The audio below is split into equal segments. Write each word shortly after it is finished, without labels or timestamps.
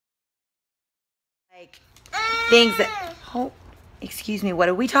Like things that, oh, excuse me, what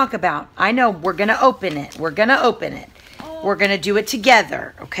did we talk about? I know, we're going to open it. We're going to open it. We're going to do it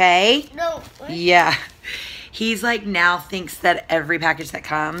together, okay? No. Yeah. He's like now thinks that every package that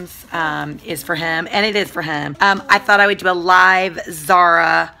comes is for him, and it is for him. I thought I would do a live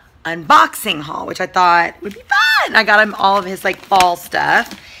Zara unboxing haul, which I thought would be fun. I got him all of his like fall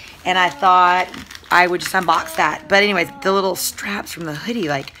stuff, and I thought I would just unbox that. But anyways, the little straps from the hoodie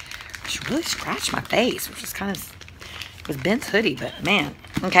like really scratched my face, which is kind of, it was Ben's hoodie, but man.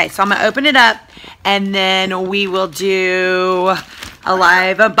 Okay, so I'm gonna open it up, and then we will do a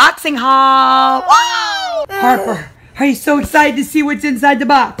live unboxing haul. Whoa! Harper, are you so excited to see what's inside the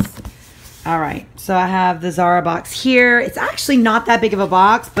box? All right, so I have the Zara box here. It's actually not that big of a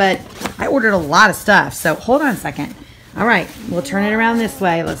box, but I ordered a lot of stuff, so hold on a second. All right, we'll turn it around this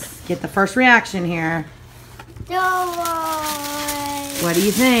way. Let's get the first reaction here. What do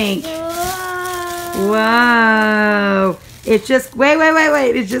you think? Whoa. It's just, wait.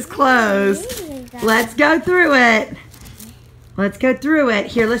 It's just closed. Let's go through it. Let's go through it.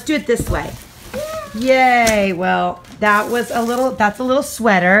 Here, let's do it this way. Yay. Well, that's a little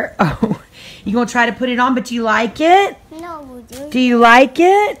sweater. Oh, you gonna try to put it on, but do you like it? No. Do you like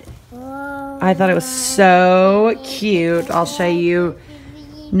it? I thought it was so cute. I'll show you.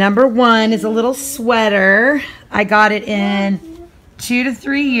 Number one is a little sweater. I got it in 2 to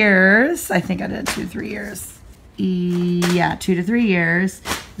 3 years. I think I did 2 to 3 years. Yeah, 2 to 3 years.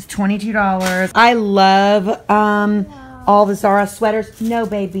 It's $22. I love all the Zara sweaters. No,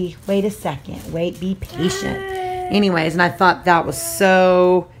 baby. Wait a second. Wait, be patient. Anyways, and I thought that was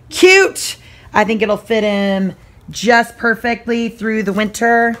so cute. I think it'll fit him just perfectly through the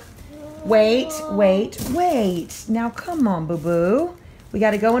winter. Wait. Now, come on, boo-boo. We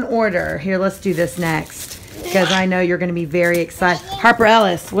got to go in order. Here, let's do this next, because I know you're going to be very excited. Harper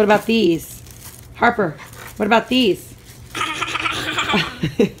Ellis, what about these? Harper, what about these?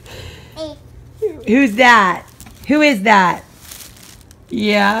 Who's that? Who is that?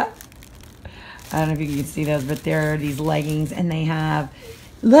 Yeah. I don't know if you can see those, but there are these leggings, and they have,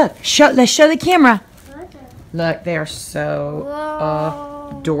 look, let's show the camera. Look, they are so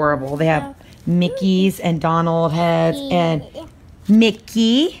adorable. They have Mickeys and Donald heads and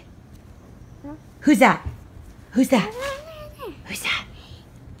Mickey. Who's that? Who's that? Who's that?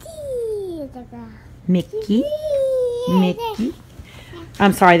 Mickey. Mickey.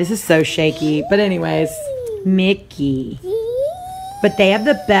 I'm sorry, this is so shaky. But anyways, Mickey. But they have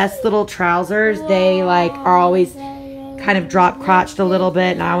the best little trousers. They like are always kind of drop crotched a little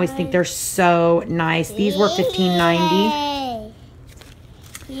bit, and I always think they're so nice. These were $15.90.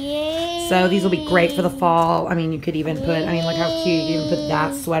 So these will be great for the fall. I mean, you could even put, I mean, look how cute. You can even put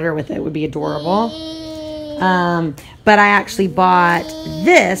that sweater with it. It would be adorable. But I actually bought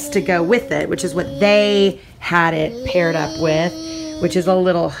this to go with it, which is what they had it paired up with, which is a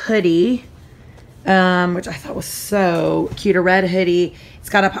little hoodie, which I thought was so cute. A red hoodie. It's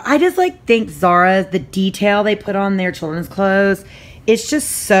got a, I just like think Zara, the detail they put on their children's clothes, it's just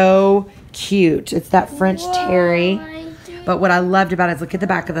so cute. It's that French terry. But what I loved about it is look at the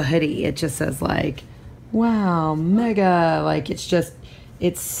back of the hoodie. It just says like, wow, mega. Like it's just,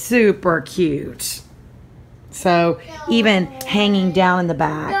 it's super cute. So even hanging down in the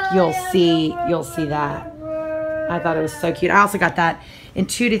back, you'll see that. I thought it was so cute. I also got that in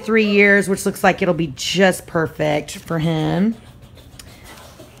 2 to 3 years, which looks like it'll be just perfect for him.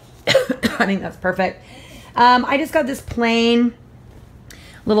 I think that's perfect. I just got this plain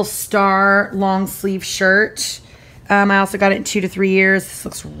little star long sleeve shirt. I also got it in 2 to 3 years. This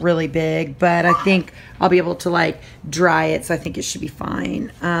looks really big, but I think I'll be able to like dry it, so I think it should be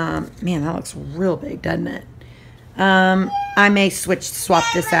fine. Man, that looks real big, doesn't it? I may swap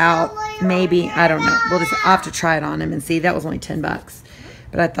this out. Maybe, I don't know. I'll have to try it on him and see. That was only $10,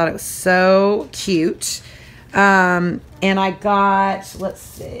 but I thought it was so cute. And I got, let's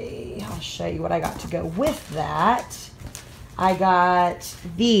see, I'll show you what I got to go with that. I got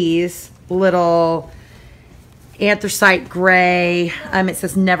these little anthracite gray. It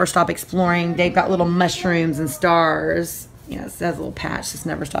says never stop exploring. They've got little mushrooms and stars. You know, it says a little patch, says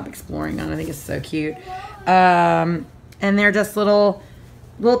never stop exploring on it. I think it's so cute. And they're just little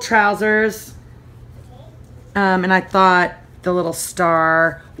trousers. And I thought the little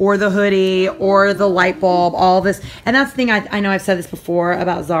star or the hoodie or the light bulb, all this. And that's the thing, I know I've said this before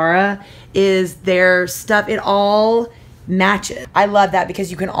about Zara, is their stuff, it all matches. I love that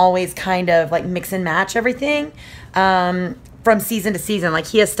because you can always kind of like mix and match everything from season to season. Like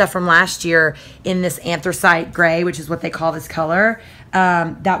he has stuff from last year in this anthracite gray, which is what they call this color,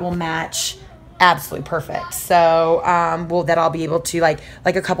 that will match absolutely perfect. So, well, that I'll be able to, like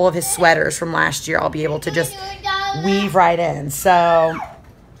a couple of his sweaters from last year, I'll be able to just weave right in. So,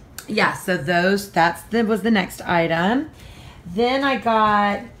 yeah, so that was the next item. Then I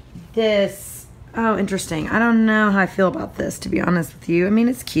got this, oh, interesting. I don't know how I feel about this, to be honest with you. I mean,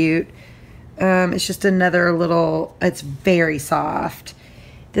 it's cute. It's just another little, it's very soft.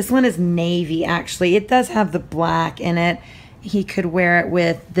 This one is navy, actually. It does have the black in it. He could wear it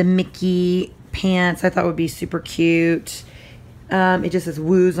with the Mickey pants. I thought would be super cute. It just says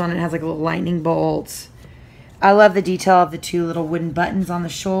woos on it. It has like a little lightning bolt. I love the detail of the two little wooden buttons on the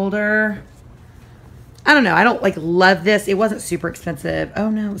shoulder. I don't know. I don't like love this. It wasn't super expensive. Oh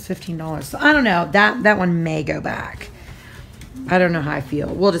no, it was $15. So I don't know. That one may go back. I don't know how I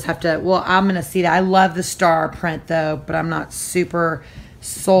feel. We'll just have to, well, I'm going to see that. I love the star print though, but I'm not super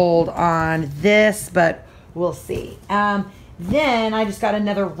sold on this, but we'll see. Then I just got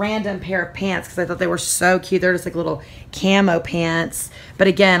another random pair of pants because I thought they were so cute. They're just like little camo pants. But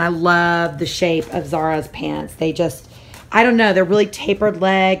again, I love the shape of Zara's pants. They just, I don't know, they're really tapered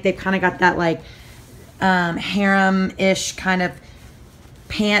leg. They've kind of got that like harem-ish kind of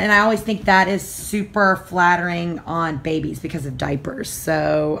pant. And I always think that is super flattering on babies because of diapers.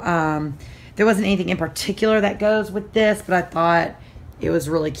 So there wasn't anything in particular that goes with this, but I thought it was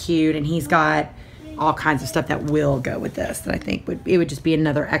really cute. And he's got all kinds of stuff that will go with this that I think it would just be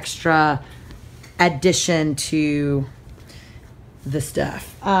another extra addition to the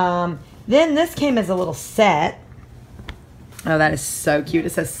stuff. Then this came as a little set. Oh, that is so cute.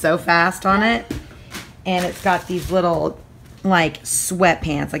 It says "so fast" on it, and it's got these little like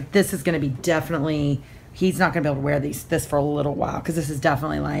sweatpants. Like this is going to be definitely, he's not going to be able to wear this for a little while because this is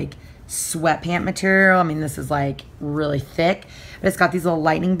definitely like sweatpant material. I mean, this is like really thick, but it's got these little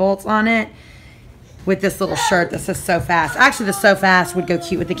lightning bolts on it. With this little shirt that says "so fast." Actually, the "so fast" would go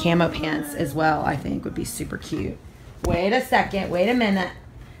cute with the camo pants as well. I think would be super cute. Wait a second. Wait a minute.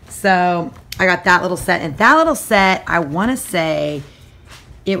 So I got that little set. And that little set, I want to say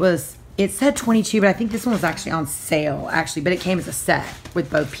it said 22, but I think this one was actually on sale, actually. But it came as a set with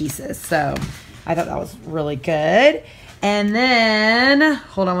both pieces. So I thought that was really good. And then,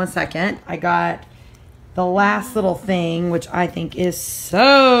 hold on one second. I got the last little thing, which I think is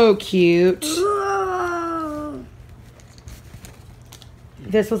so cute.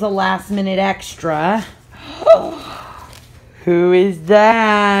 This was a last minute extra. Who is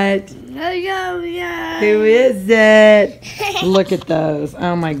that? Who is it? Look at those.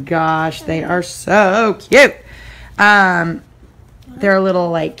 Oh my gosh, they are so cute. They're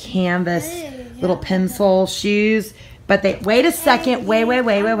little like canvas, little pencil shoes. But they, wait a second. Wait.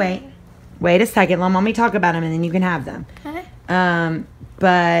 Wait a second. Let mommy talk about them and then you can have them.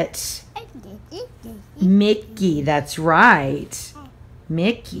 But Mickey, that's right.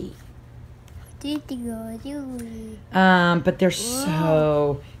 Mickey. But they're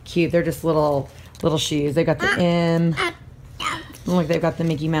so cute. They're just little shoes. They got the M. Look, they've got the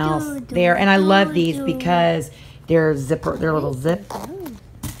Mickey Mouse there. And I love these because they're zipper. They're little zip.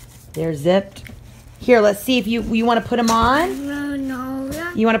 They're zipped. Here, let's see if you want to put them on. No.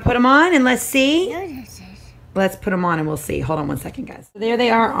 You want to put them on and let's see? Let's put them on and we'll see. Hold on one second, guys. There they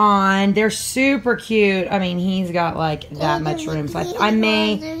are on. They're super cute. I mean, he's got like that much room. So I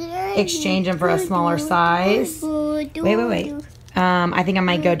may exchange them for a smaller size. Wait. I think I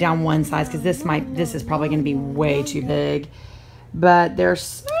might go down one size because this is probably going to be way too big. But they're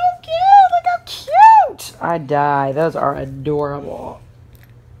so cute. Look how cute. I die. Those are adorable.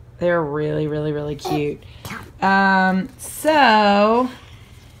 They're really, really, really cute. They've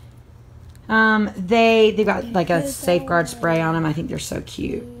got like a safeguard spray on them. I think they're so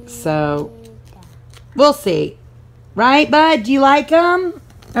cute. So we'll see. Right, bud? Do you like them?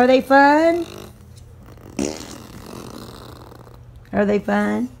 Are they fun? Are they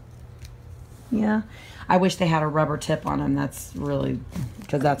fun? Yeah. I wish they had a rubber tip on them. That's really,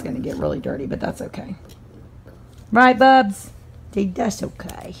 because that's going to get really dirty, but that's okay. Right, bubs? That's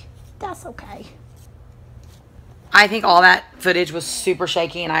okay. That's okay. I think all that footage was super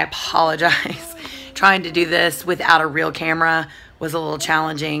shaky, and I apologize. Trying to do this without a real camera was a little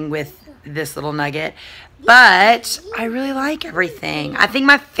challenging with this little nugget. But I really like everything. I think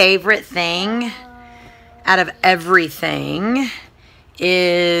my favorite thing out of everything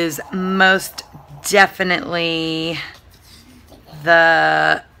is most definitely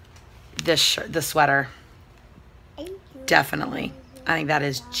the sweater. Definitely. I think that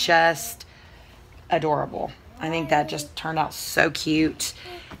is just adorable. I think that just turned out so cute.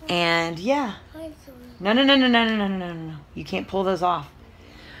 And yeah. No. You can't pull those off.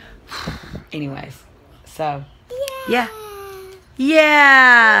 Anyways. So, yeah.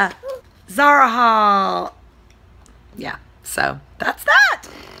 Zara haul. Yeah, so that's that.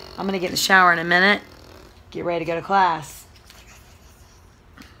 I'm going to get in the shower in a minute. Get ready to go to class.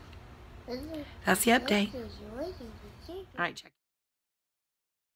 That's the update. All right, check.